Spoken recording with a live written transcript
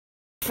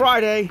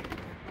Friday.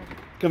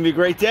 Gonna be a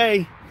great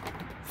day.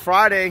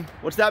 Friday.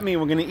 What's that mean?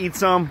 We're gonna eat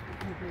some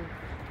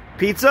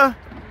pizza?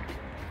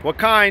 What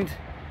kind?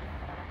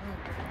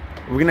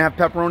 We're gonna have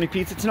pepperoni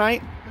pizza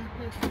tonight?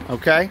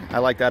 Okay, I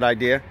like that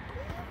idea.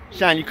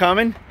 Shannon, you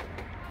coming?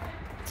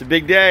 It's a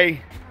big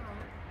day.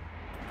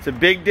 It's a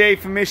big day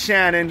for Miss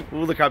Shannon.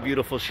 Ooh, look how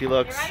beautiful she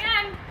looks. Here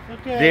I am.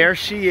 Okay. There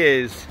she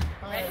is.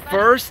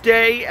 First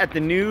day at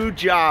the new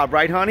job,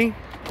 right, honey?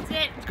 That's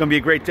it. It's gonna be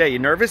a great day. You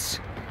nervous?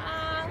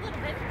 A little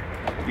bit.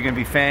 You're gonna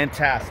be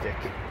fantastic.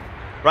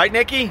 Right,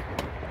 Nikki?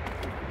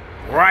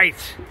 Right.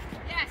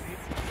 Yes.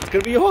 It's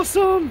gonna be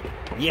awesome.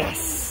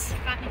 Yes.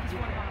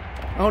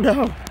 Oh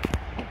no.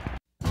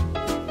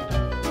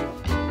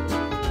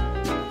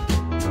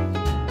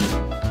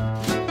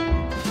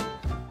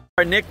 All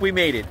right, Nick, we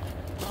made it.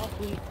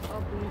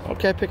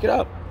 Okay, pick it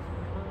up.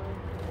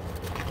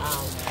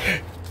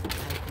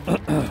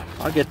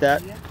 I'll get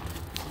that.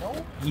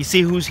 You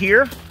see who's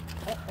here?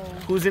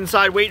 Who's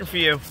inside waiting for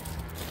you?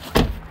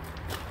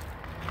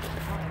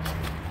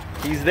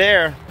 He's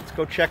there. Let's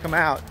go check him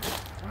out.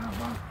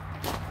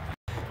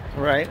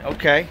 All right,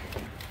 okay.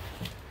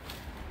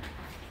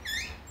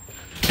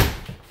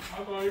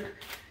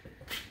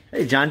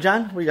 Hey,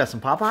 John. We got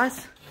some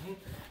Popeyes?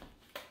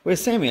 Where's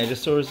Sammy? I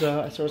just saw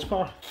his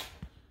car.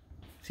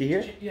 Is he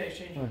here? Yeah, he's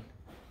changing.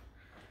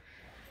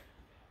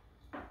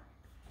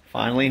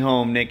 Finally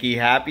home, Nicky.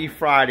 Happy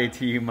Friday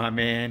to you, my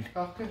man.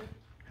 Okay.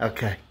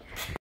 Okay.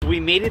 We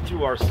made it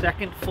through our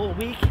second full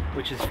week,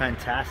 which is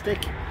fantastic.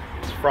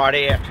 It's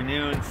Friday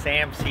afternoon.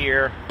 Sam's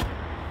here.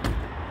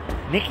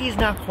 Nicky's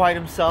not quite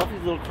himself.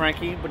 He's a little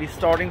cranky, but he's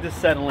starting to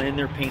settle in.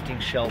 They're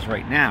painting shells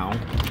right now.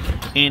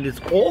 And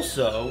it's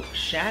also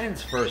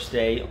Shannon's first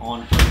day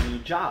on her new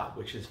job,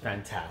 which is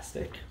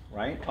fantastic,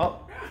 right? Oh.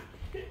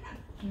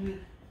 You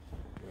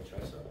want to try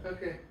some?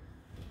 Okay.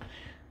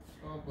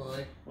 Oh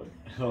boy.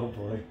 Oh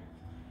boy.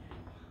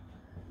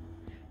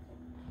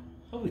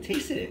 Oh, we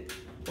tasted it.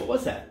 What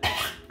was that?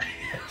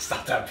 It's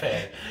not that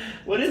bad.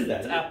 What is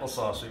that? It's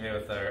applesauce we made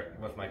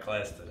with my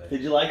class today.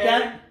 Did you like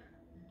that?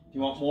 Do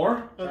you want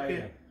more?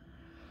 Okay.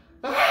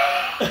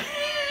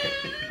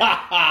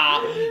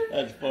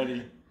 That's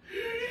funny.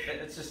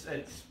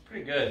 It's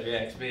pretty good. Yeah,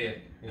 it's me.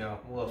 You know,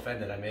 I'm a little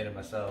offended. I made it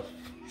myself.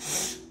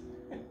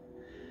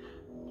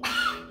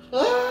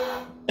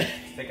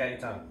 Take out your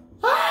tongue.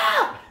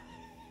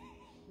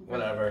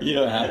 Whatever. You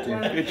don't have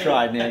to. Good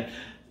try, Nick.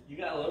 You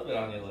got a little bit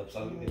on your lips.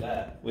 I'll give you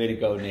that. Way to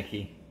go,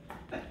 Nicky.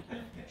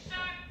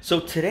 So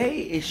today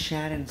is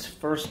Shannon's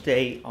first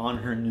day on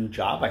her new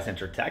job. I sent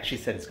her a text. She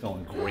said it's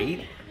going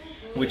great,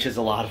 which is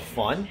a lot of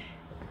fun.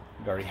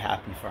 I'm very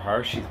happy for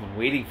her. She's been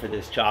waiting for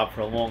this job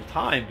for a long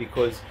time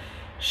because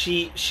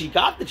she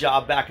got the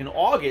job back in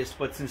August,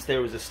 but since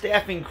there was a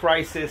staffing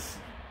crisis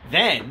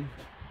then,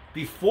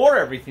 before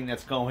everything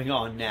that's going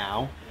on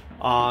now,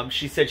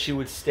 she said she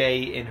would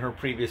stay in her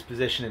previous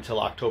position until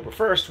October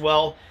 1st.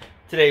 Well,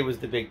 today was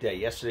the big day.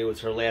 Yesterday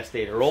was her last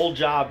day at her old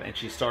job, and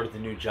she started the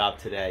new job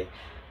today.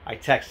 I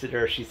texted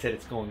her. She said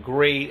it's going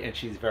great, and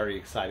she's very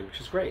excited,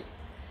 which is great.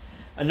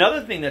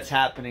 Another thing that's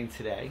happening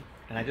today,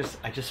 and I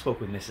just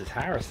spoke with Mrs.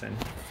 Harrison.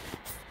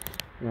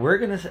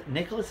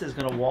 Nicholas is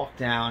gonna walk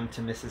down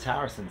to Mrs.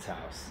 Harrison's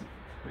house,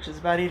 which is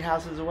about 8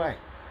 houses away.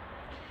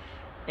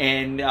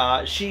 And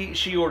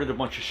she ordered a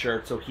bunch of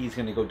shirts, so he's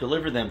gonna go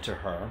deliver them to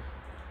her.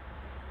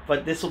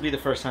 But this will be the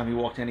first time he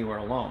walked anywhere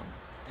alone.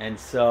 And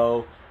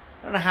so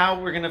I don't know how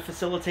we're gonna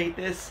facilitate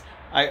this.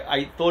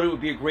 I thought it would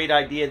be a great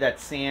idea that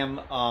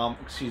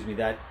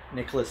that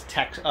Nicholas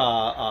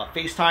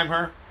FaceTime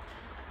her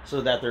so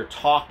that they're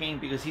talking,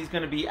 because he's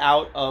going to be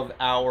out of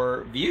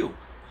our view.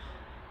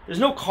 There's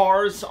no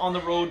cars on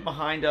the road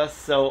behind us,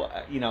 so,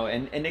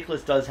 and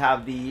Nicholas does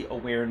have the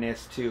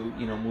awareness to,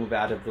 move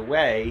out of the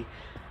way,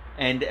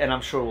 and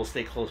I'm sure we'll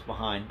stay close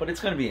behind, but it's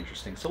going to be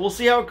interesting. So we'll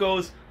see how it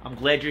goes. I'm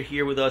glad you're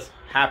here with us.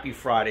 Happy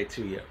Friday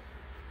to you.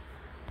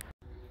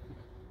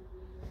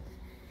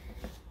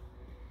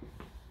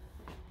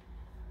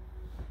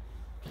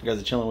 You guys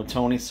are chilling with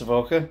Tony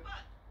Savoca?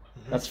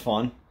 That's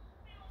fun.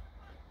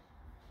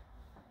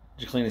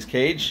 Did you clean his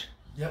cage?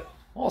 Yep.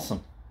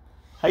 Awesome.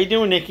 How you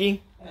doing,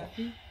 Nicky?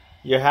 Happy.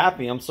 You're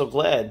happy. I'm so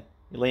glad.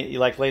 You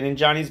like laying in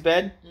Johnny's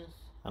bed? Yes.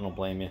 I don't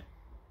blame you.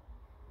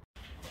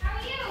 How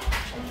are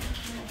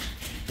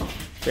you?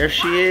 There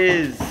she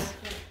is.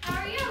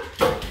 How are you?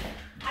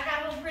 I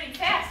got home pretty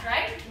fast,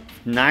 right?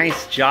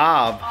 Nice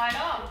job. I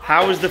know.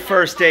 How was the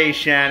first day,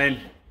 Shannon?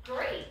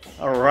 Great.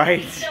 All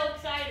right. So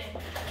excited.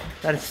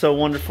 That is so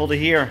wonderful to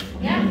hear.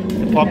 Yeah.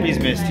 The puppies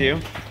missed you.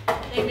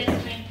 They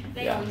missed me.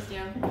 They Yeah. always do.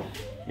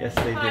 Yes,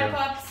 they Hi, do.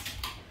 pups.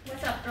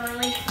 What's up,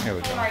 girlie? There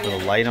we go. How are Put a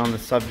you? light on the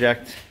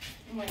subject.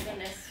 Oh my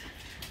goodness.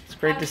 It's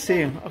great to see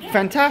you. Oh, Yeah.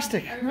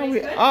 fantastic.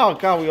 Everybody's good? Oh,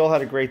 God, we all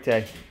had a great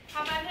day.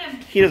 How about him?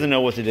 He doesn't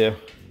know what to do.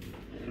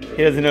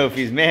 He doesn't know if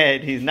he's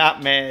mad. He's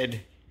not mad.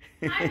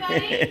 Hi,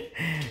 buddy.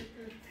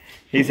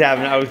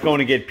 I was going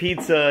to get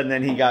pizza, and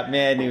then he got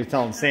mad, and he was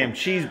telling Sam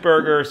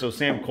cheeseburger, so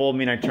Sam called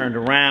me, and I turned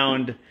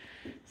around.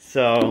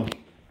 So,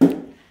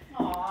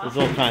 Aw. There's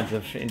all kinds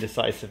of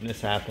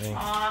indecisiveness happening.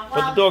 Well,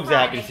 But the dog's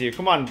Friday. happy to see you.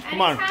 Come on, come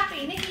And on. he's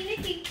happy.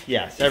 Nicky.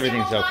 Yes, You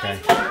everything's stay home okay.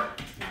 with Mom?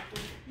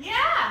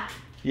 Yeah.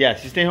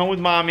 Yes, you stay home with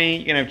Mommy.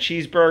 You're going to have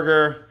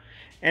cheeseburger.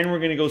 And we're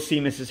going to go see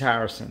Mrs.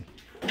 Harrison.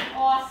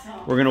 Awesome.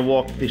 We're going to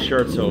walk the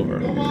shirts over.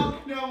 No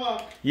walk, no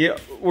walk. Yeah,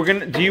 we're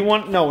going to... Do you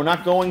want... No, we're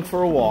not going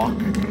for a walk.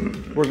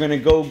 We're going to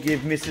go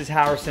give Mrs.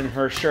 Harrison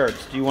her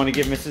shirts. Do you want to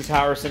give Mrs.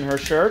 Harrison her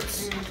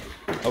shirts?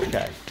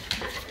 Okay.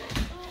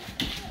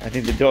 I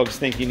think the dogs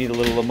think you need a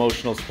little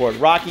emotional support.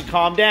 Rocky,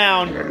 calm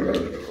down.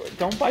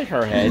 Don't bite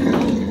her head.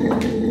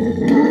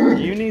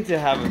 You need to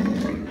have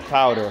a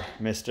powder,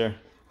 mister.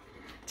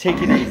 Take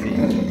it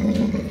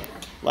easy.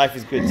 Life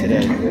is good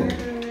today.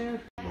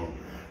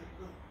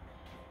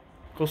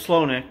 Go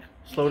slow, Nick.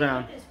 Slow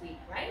down. This week,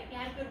 right? You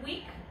had a good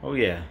week? Oh,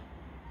 yeah.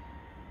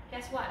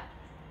 Guess what?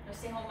 Go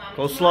stay home, Mom.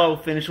 Go slow.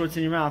 Finish what's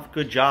in your mouth.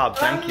 Good job.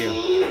 Thank you.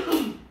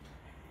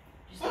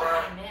 Just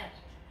like a man.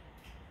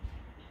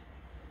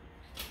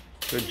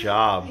 Good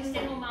job. You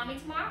stay home, Mommy,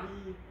 tomorrow?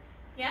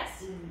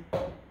 Yes?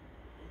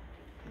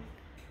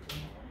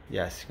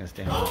 Yes, you're going to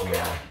stay home with me.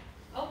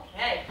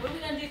 Okay. What are we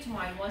going to do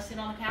tomorrow? You want to sit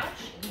on the couch?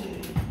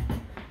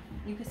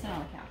 You can sit on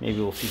the couch. Maybe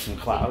we'll see some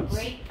clouds.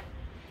 Great.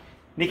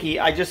 Nikki,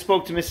 I just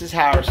spoke to Mrs.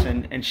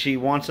 Harrison, and she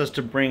wants us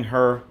to bring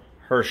her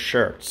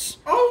shirts.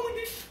 Oh,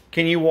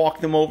 Can you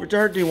walk them over to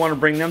her? Do you want to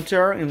bring them to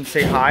her and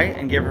say hi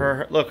and give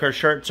her... Look, her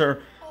shirts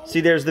are... See,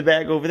 there's the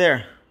bag over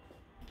there.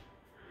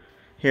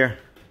 Here.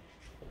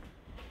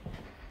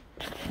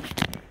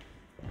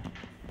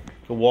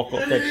 Go walk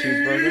off that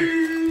cheeseburger.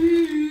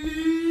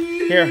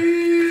 Here.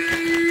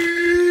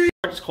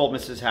 I just called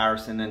Mrs.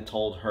 Harrison and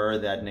told her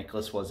that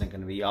Nicholas wasn't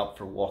going to be up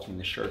for walking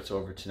the shirts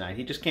over tonight.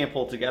 He just can't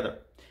pull it together.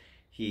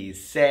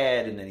 He's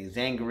sad, and then he's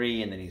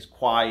angry, and then he's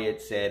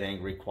quiet, sad,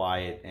 angry,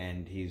 quiet,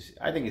 and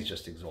I think he's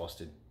just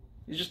exhausted.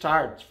 He's just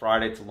tired. It's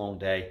Friday, it's a long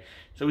day.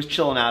 So he's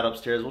chilling out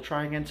upstairs. We'll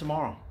try again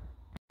tomorrow.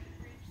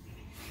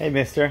 Hey,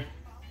 mister.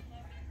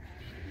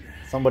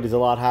 Somebody's a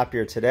lot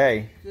happier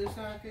today.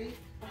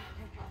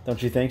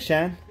 Don't you think,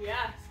 Shan?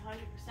 Yes, 100%.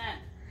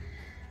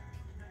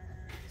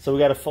 So we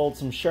got to fold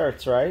some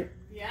shirts, right?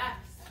 Yes.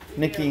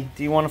 Nikki,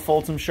 do you want to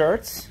fold some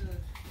shirts?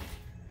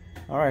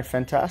 All right,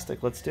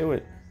 fantastic. Let's do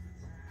it.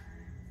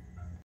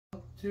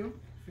 2,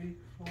 3,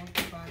 4,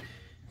 5,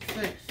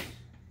 6.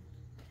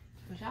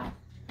 Good job.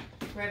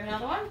 Grab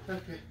another one.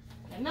 Okay.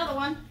 Get another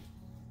one.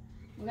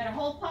 We got a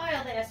whole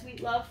pile there,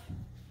 sweet love.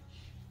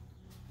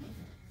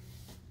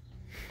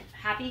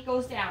 Happy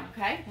goes down,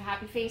 okay? The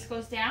happy face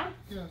goes down.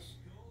 Yes.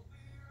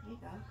 There you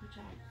go. Good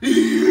job.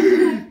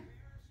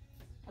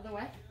 Other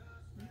way.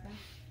 There you go.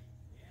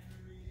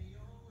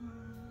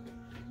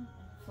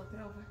 Flip it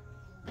over.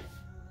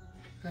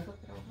 Okay. Flip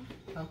it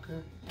over.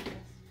 Okay.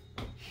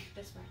 Like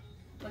this way.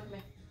 Look at me.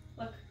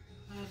 Look.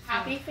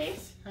 Happy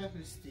face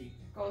Happy Steve.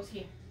 goes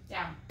here.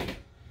 Down.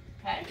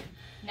 Okay?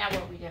 Now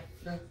what we do?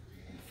 Okay.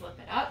 Flip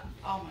it up.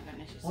 Oh my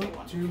goodness, you're so 1,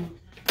 wonderful.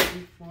 2,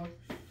 3, 4,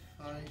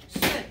 5,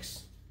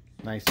 6.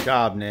 Nice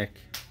job, Nick.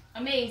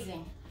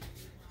 Amazing.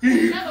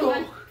 Another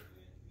one.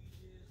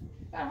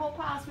 Got a whole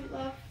pile, sweet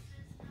love.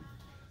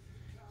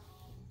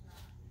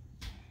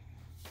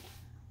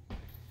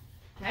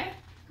 Okay,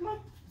 come on.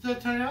 Is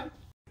that turn on?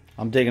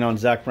 I'm digging on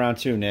Zach Brown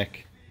too,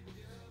 Nick.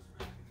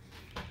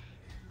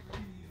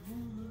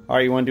 All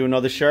right, you want to do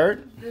another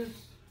shirt? Yes.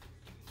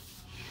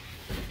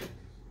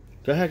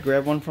 Go ahead,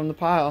 grab one from the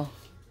pile.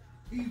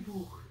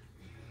 Evil.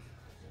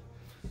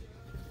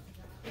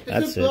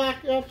 That's Is it. it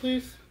black out,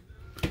 please?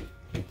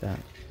 Like that.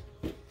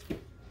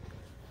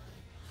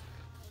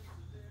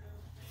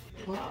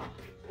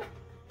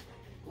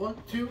 1,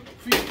 2,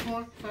 3,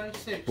 4, 5,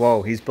 6.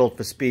 Whoa, he's built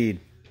for speed.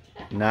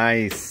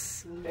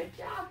 Nice. Good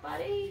job,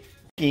 buddy.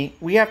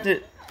 We have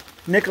to...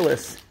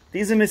 Nicholas,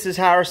 these are Mrs.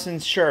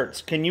 Harrison's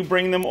shirts. Can you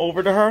bring them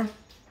over to her?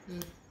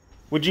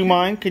 Would you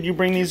mind? Could you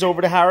bring these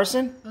over to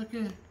Harrison?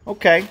 Okay.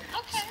 Okay.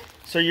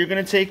 So you're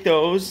going to take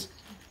those,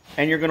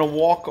 and you're going to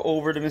walk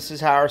over to Mrs.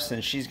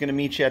 Harrison. She's going to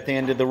meet you at the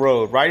end of the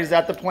road, right? Is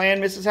that the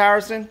plan, Mrs.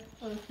 Harrison?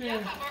 Okay. Yeah,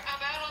 I'm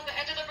out on the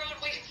end of the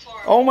road waiting for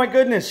her. Oh my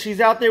goodness, she's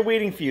out there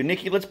waiting for you.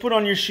 Nikki, let's put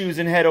on your shoes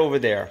and head over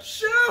there.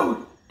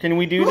 Shoot! Can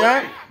we do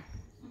that?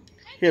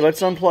 Here,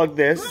 let's unplug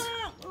this.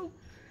 There you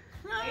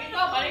go,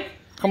 buddy.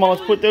 Come on,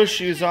 let's put those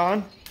shoes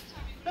on.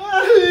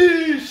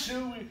 Hey,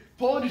 shoe.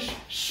 Polish.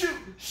 Shoe.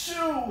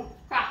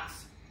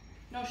 Crocs.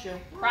 No shoe.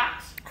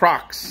 Crocs.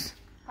 Crocs.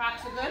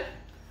 Crocs are good.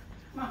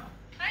 Come on.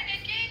 Hi,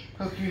 Nikki.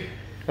 Okay.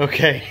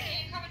 Okay. Nikki,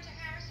 you coming to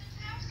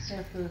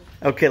Harrison's house?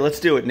 Okay, let's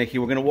do it, Nikki.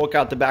 We're going to walk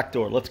out the back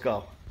door. Let's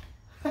go.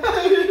 Okay. I'm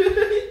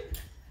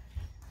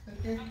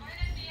right at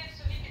the end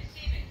so he can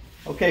see me.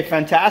 Okay,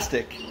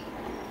 fantastic.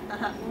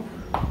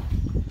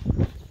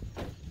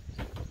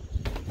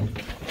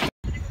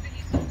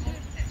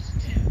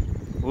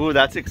 Ooh,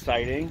 that's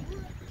exciting.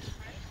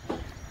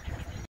 Let's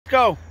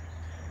go.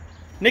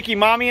 Nikki,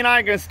 Mommy and I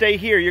are going to stay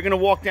here. You're going to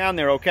walk down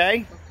there, okay?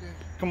 Okay.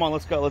 Come on,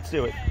 let's go. Let's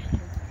do it.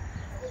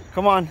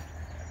 Come on.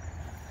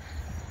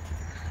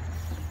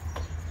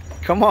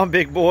 Come on,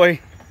 big boy.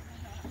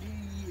 Up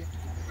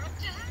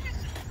to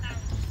Harrison's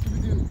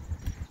house.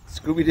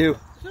 Scooby-Doo.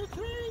 So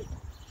crazy.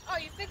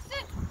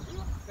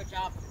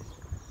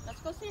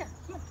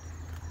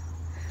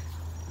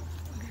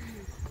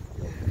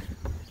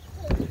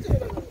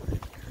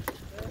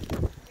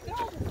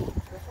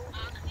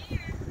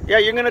 Yeah,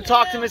 you're gonna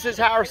talk to Mrs.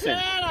 Harrison.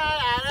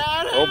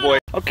 Oh boy.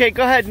 Okay,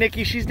 go ahead,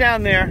 Nicky. She's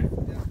down there.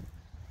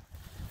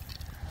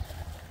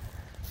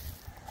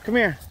 Come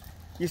here.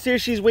 You see her?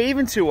 She's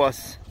waving to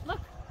us.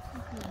 Look.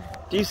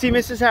 Do you see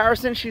Mrs.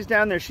 Harrison? She's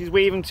down there. She's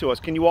waving to us.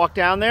 Can you walk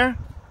down there?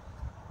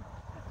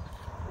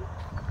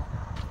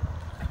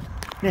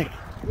 Nick,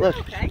 look.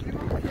 Okay.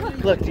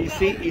 Look, do you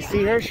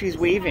see her? She's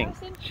waving.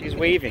 She's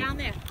waving. Down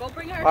there. Go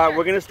bring her. All right,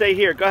 we're gonna stay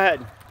here. Go ahead.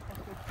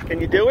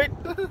 Can you do it?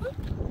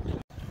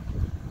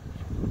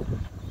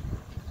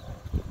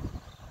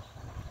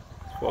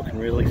 Walking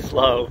really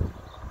slow.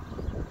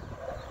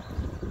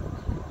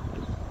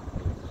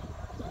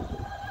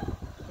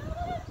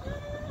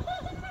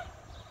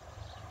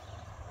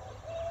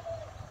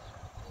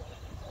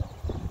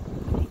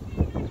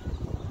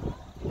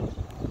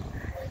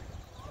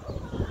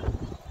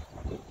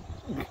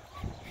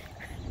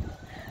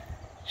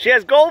 She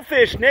has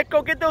goldfish, Nick.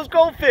 Go get those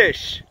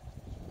goldfish.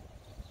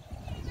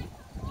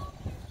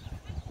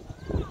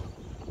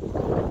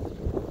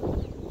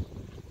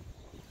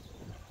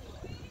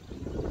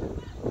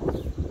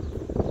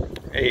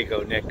 There you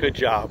go, Nick. Good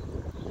job.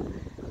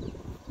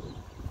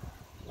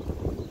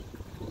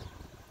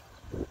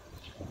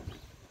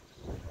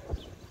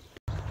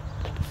 All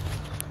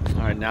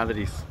right, now that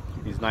he's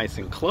nice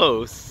and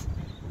close.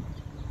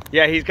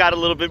 Yeah, he's got a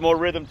little bit more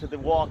rhythm to the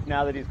walk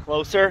now that he's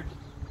closer.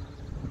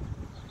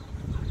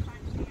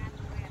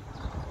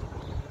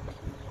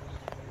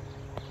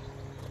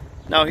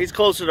 No, he's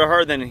closer to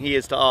her than he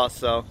is to us,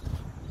 so.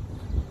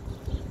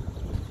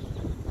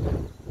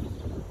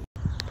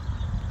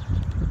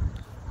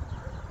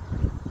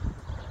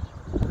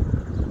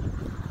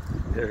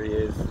 There he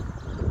is.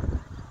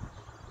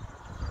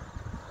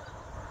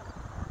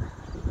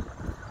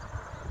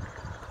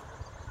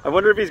 I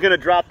wonder if he's going to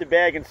drop the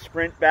bag and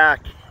sprint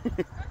back.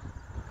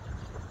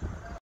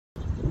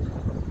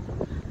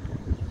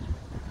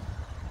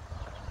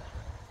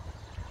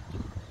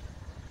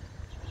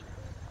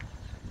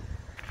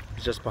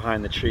 He's just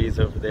behind the trees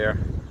over there.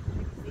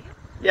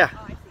 Yeah.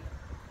 Oh, I see.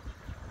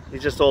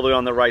 He's just all the way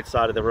on the right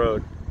side of the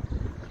road.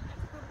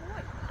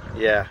 Good boy.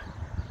 Yeah.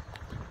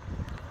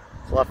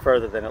 It's a lot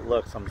further than it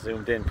looks. I'm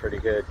zoomed in pretty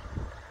good.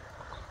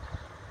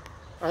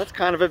 Oh, that's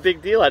kind of a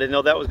big deal. I didn't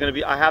know that was going to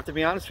be... I have to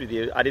be honest with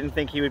you. I didn't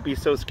think he would be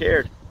so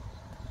scared.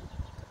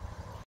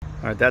 All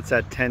right, that's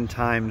at 10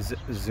 times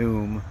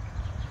zoom.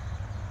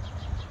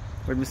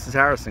 Where'd Mrs.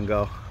 Harrison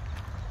go?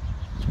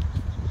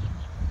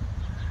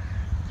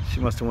 She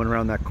must have went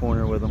around that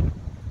corner with him.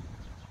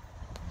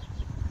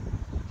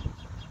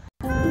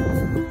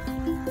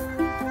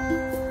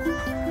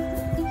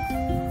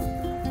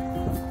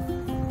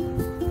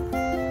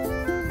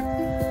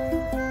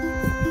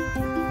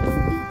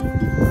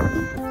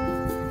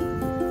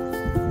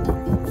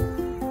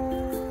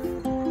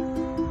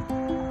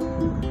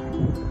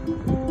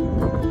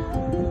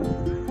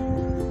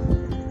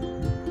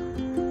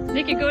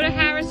 Nicky, go to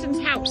Harrison's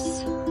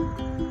house.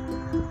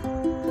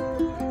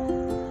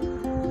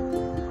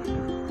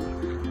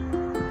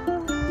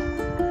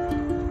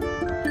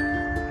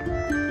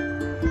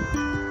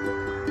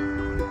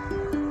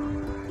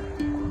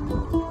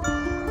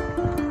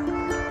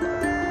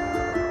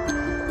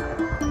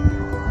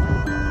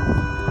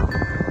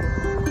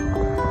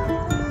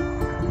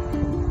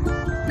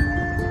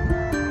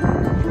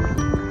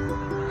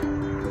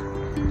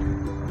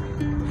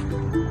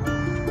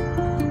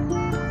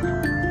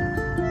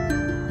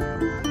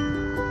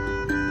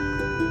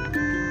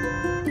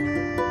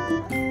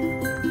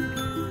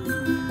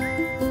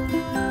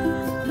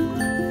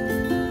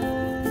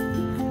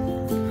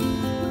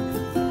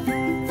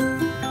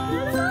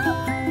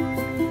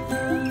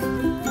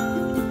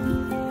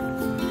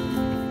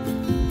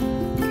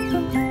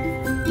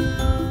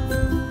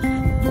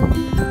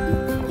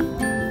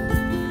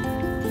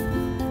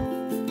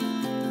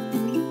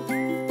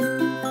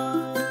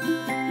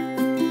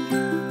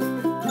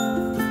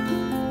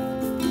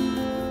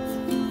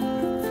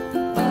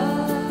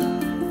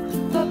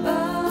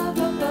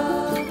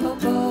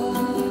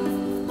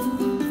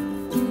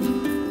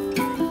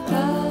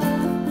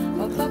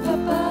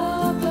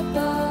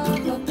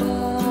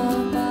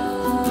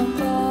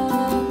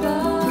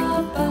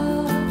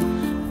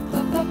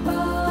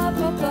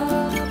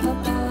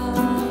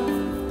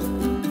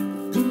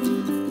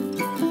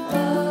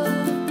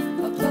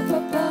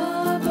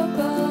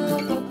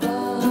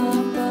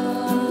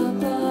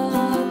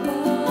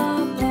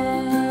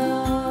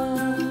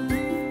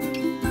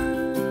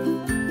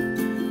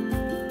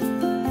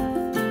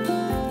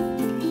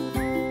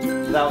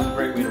 That was a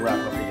great way to wrap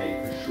up the day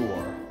for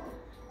sure.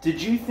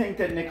 Did you think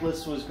that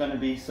Nicholas was going to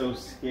be so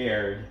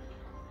scared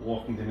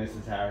walking to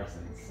Mrs.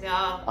 Harrison's?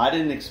 No. I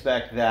didn't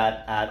expect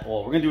that at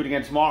all. We're going to do it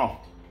again tomorrow.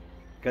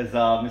 Because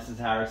Mrs.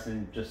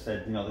 Harrison just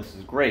said, you know, this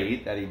is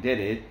great that he did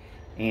it.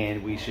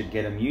 And we should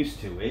get him used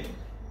to it.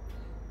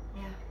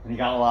 Yeah. And he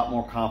got a lot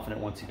more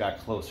confident once he got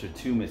closer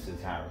to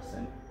Mrs.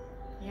 Harrison.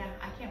 Yeah,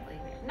 I can't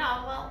believe it.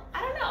 No, well,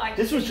 I don't know.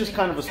 This was just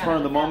kind of a spur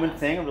of the moment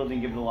thing. I really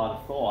didn't give it a lot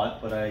of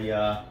thought, but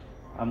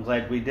I'm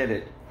glad we did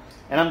it.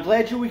 And I'm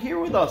glad you were here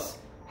with us.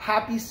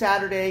 Happy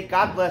Saturday.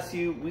 God bless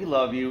you. We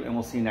love you, and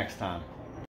we'll see you next time.